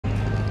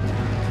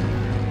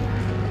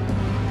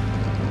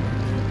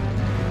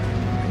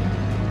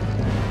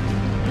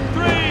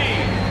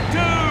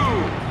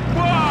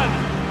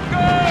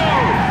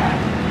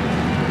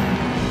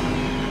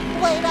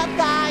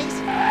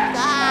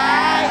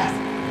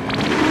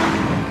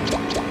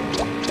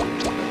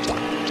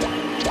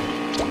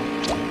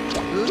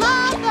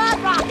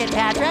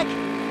Patrick.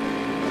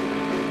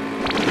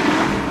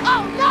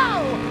 Oh no!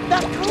 The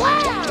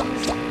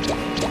clams!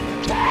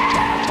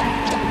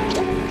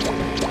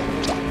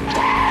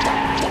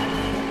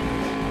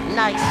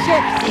 Nice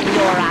ship,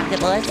 Senor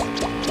Octopus.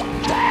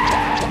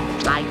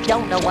 I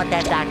don't know what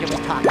that doctor was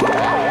talking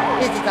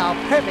about. This is all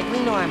perfectly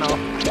normal.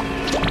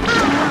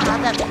 Ah,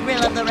 the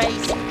thrill of the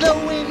race, the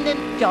wind,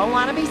 and don't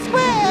want to be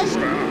squished.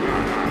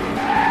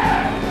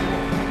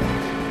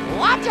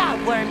 Watch out,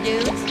 worm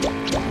dudes.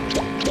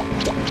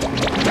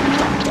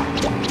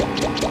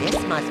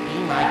 This must be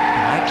my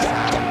dark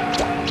side.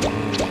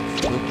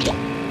 It's spooky.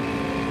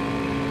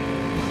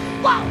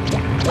 Whoa!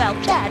 Well,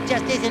 that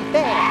just isn't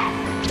fair.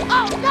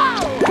 Oh no!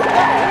 The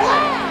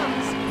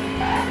clams!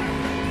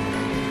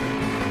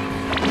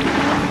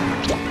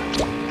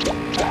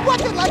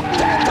 What's it like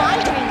being in my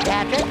dream,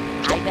 Patrick?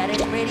 I bet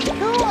it's pretty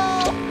cool.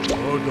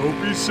 Oh, don't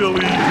be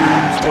silly,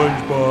 Dream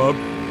SpongeBob.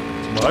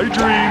 It's my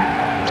dream,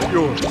 not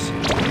yours.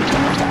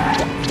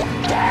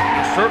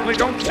 You certainly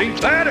don't see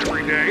that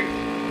every day.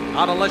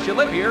 Not unless you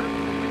live here,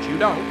 which you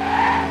don't.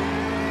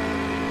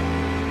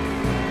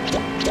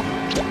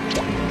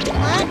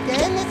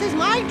 Plankton, this is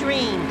my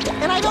dream,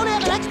 and I don't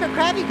have an extra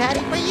Krabby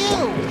Patty for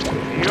you.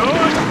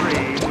 Your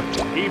dream?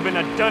 Even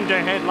a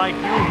dunderhead like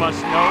you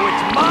must know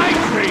it's my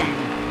dream!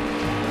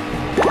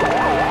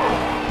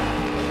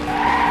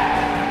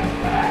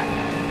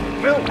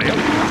 Well, Dale,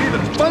 you see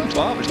that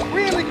SpongeBob is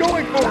really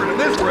going for it in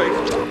this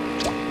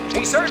race.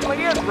 He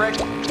certainly is,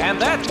 Rick, and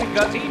that's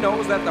because he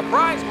knows that the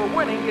prize for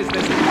winning is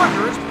this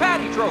wondrous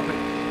Patty Trophy.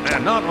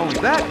 And not only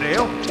that,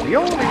 Dale, the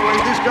only way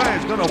this guy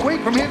is going to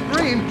wake from his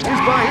dream is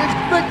by his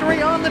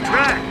victory on the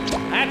track.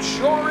 That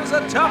sure is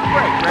a tough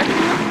break, Rick.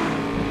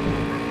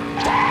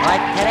 But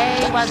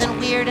today wasn't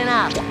weird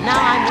enough. Now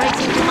I'm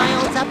racing through my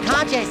own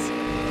subconscious.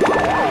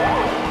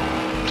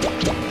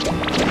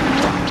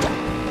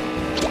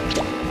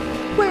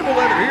 We have a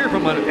letter here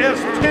from an S.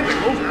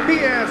 Tentacles. He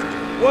asks,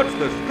 what's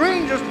the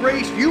strangest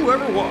race you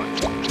ever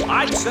watched?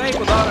 I'd say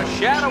without a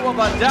shadow of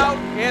a doubt,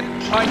 it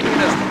might be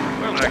this one.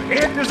 Well, I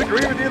can't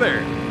disagree with you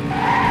there.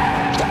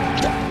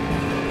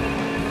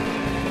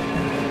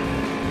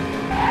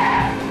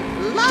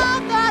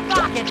 Love that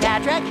rocket,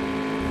 Patrick.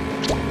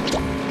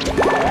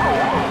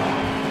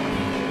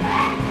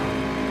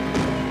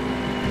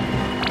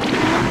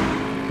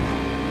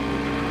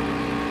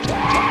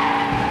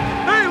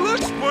 Hey,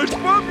 look,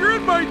 SpongeBob, you're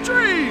in my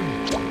dream!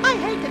 I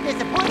hate to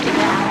disappoint you,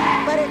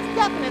 pal, but it's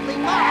definitely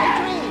my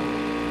dream.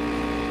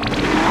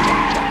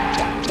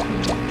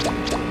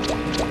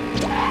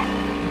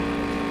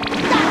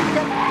 That's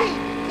defeat,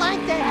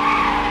 Plankton!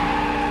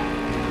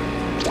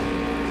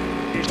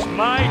 It's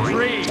my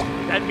dream.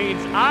 That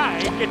means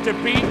I get to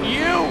beat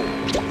you!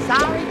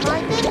 Sorry,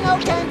 Plankton, no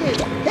can do.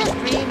 This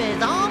dream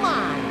is all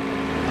mine.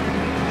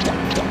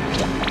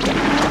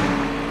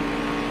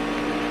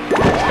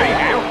 Hey,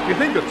 Dale, you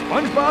think that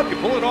SpongeBob can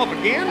pull it off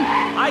again?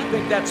 I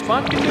think that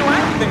Sponge can do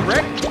anything,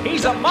 Rick.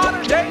 He's a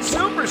modern-day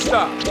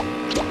superstar.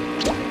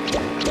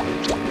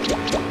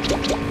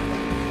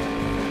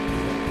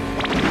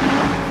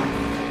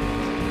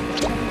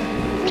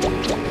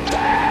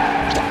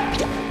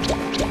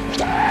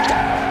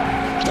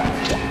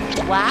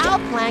 Wow,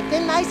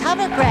 Plankton, nice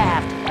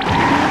hovercraft.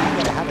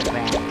 Get a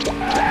hovercraft.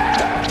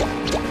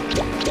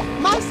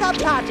 My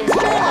subconscious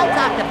sure likes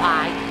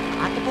octopi.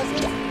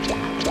 Octopuses?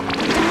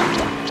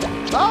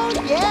 Oh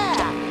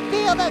yeah!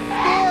 Feel the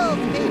skills,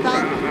 people!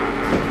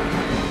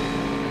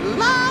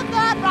 Love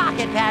that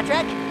rocket,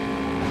 Patrick!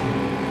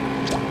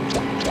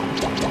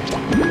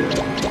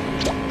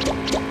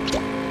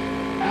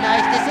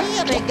 Nice to see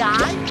you, big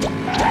guy.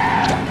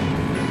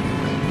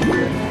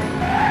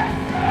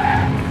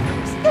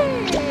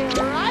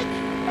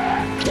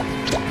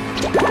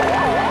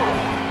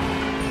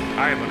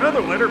 I have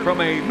another letter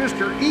from a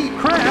Mr. E.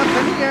 Krab,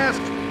 and he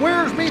asks,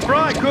 where's me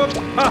fry cook?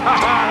 Ha ha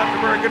ha, that's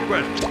a very good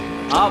question.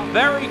 A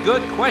very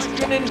good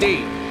question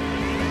indeed.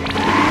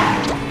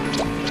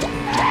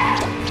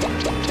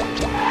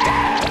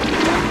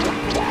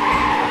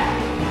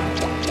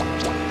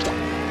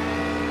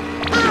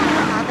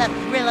 Ah, the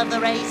thrill of the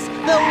race,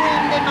 the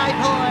wind in my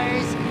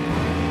pores.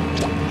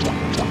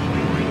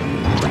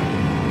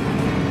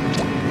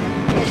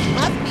 This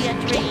must be a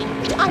dream.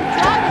 I'm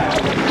driving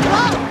like a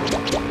pro.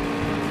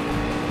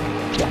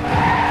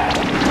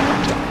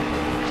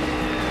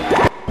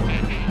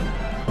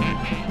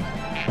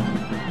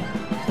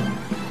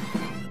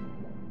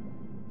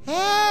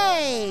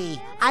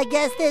 Hey, I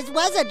guess this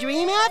was a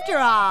dream after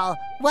all.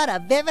 What a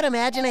vivid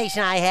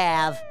imagination I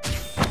have.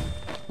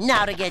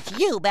 Now to get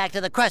you back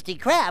to the Krusty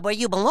Krab where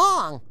you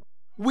belong.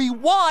 We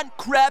want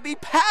Krabby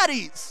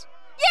Patties!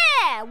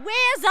 Yeah,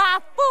 where's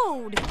our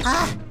food?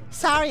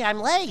 Sorry I'm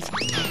late.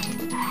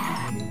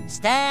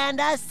 Stand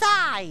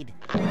aside.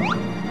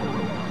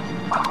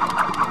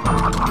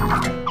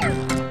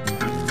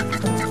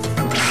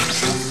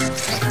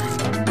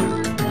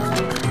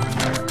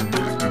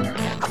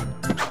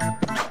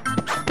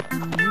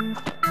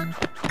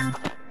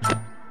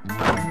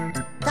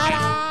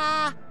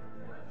 Ta-da!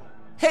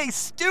 Hey,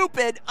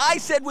 stupid! I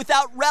said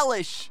without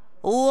relish!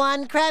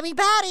 One Krabby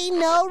Patty,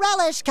 no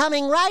relish,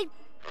 coming right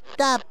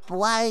up.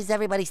 Why is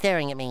everybody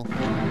staring at me?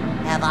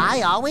 Have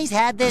I always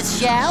had this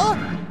shell?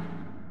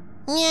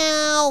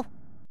 Meow.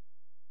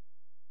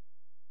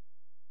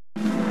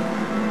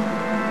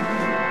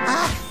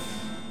 Ah.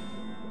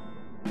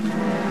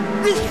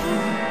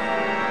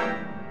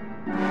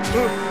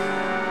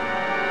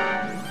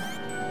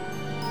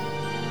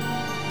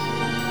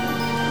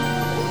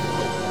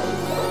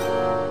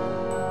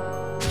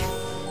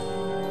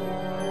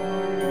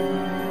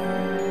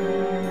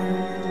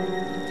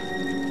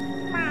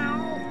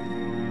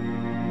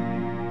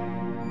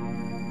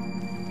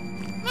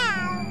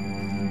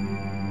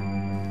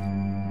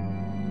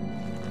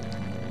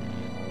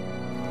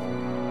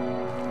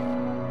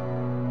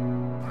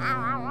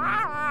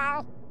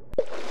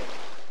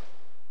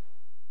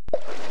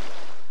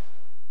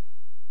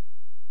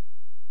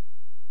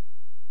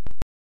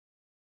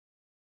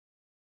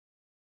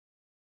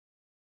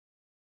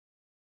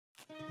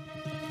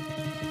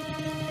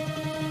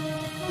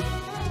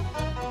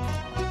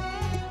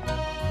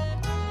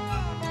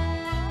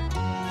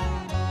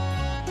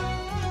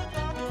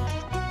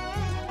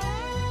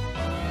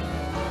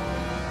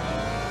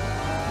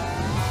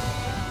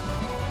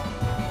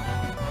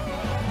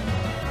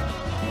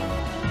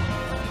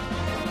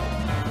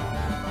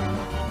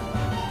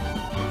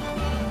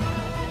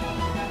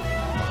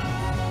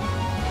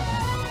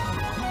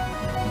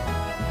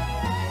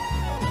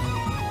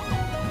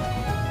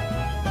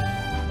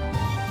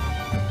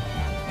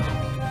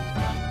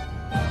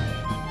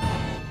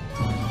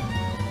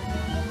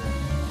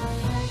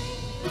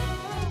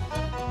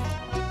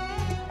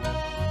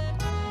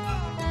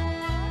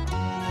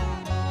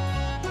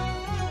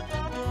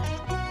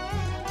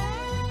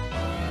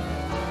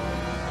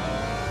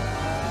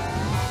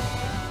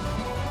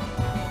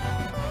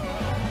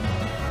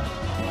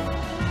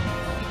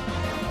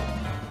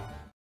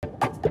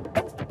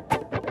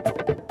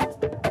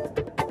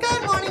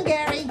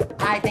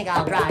 I think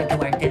I'll drive to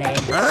work today.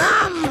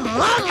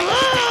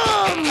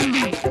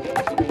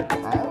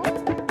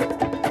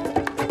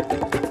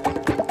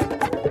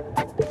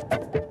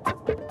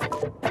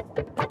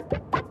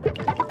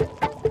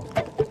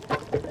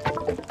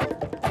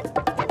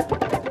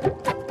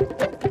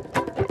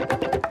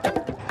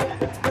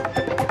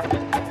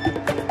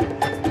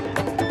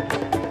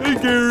 Hey,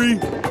 Gary.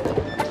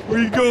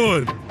 Where you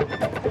going?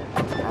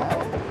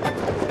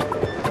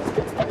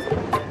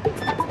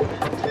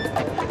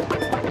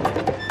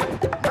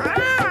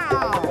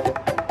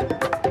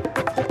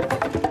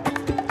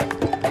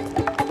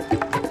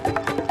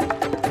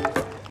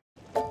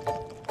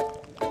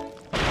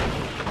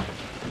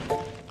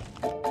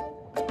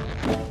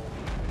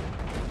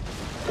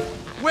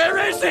 Where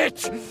is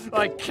it?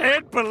 I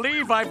can't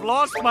believe I've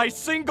lost my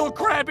single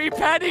Krabby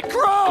Patty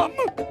crumb!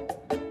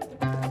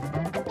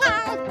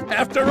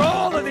 After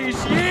all of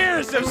these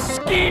years of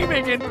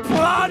scheming and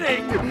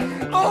plotting,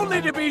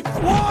 only to be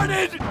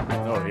thwarted!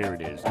 Oh, here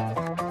it is.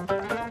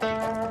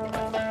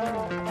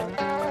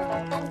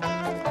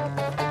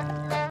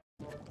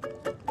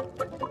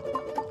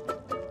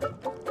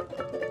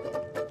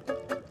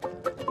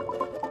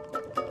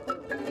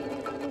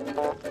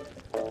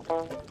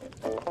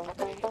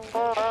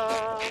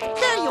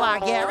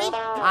 Gary,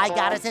 I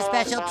got us a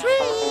special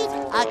treat,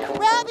 a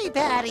Krabby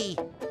Patty.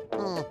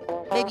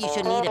 Maybe you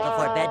shouldn't eat it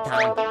before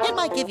bedtime. It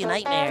might give you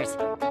nightmares.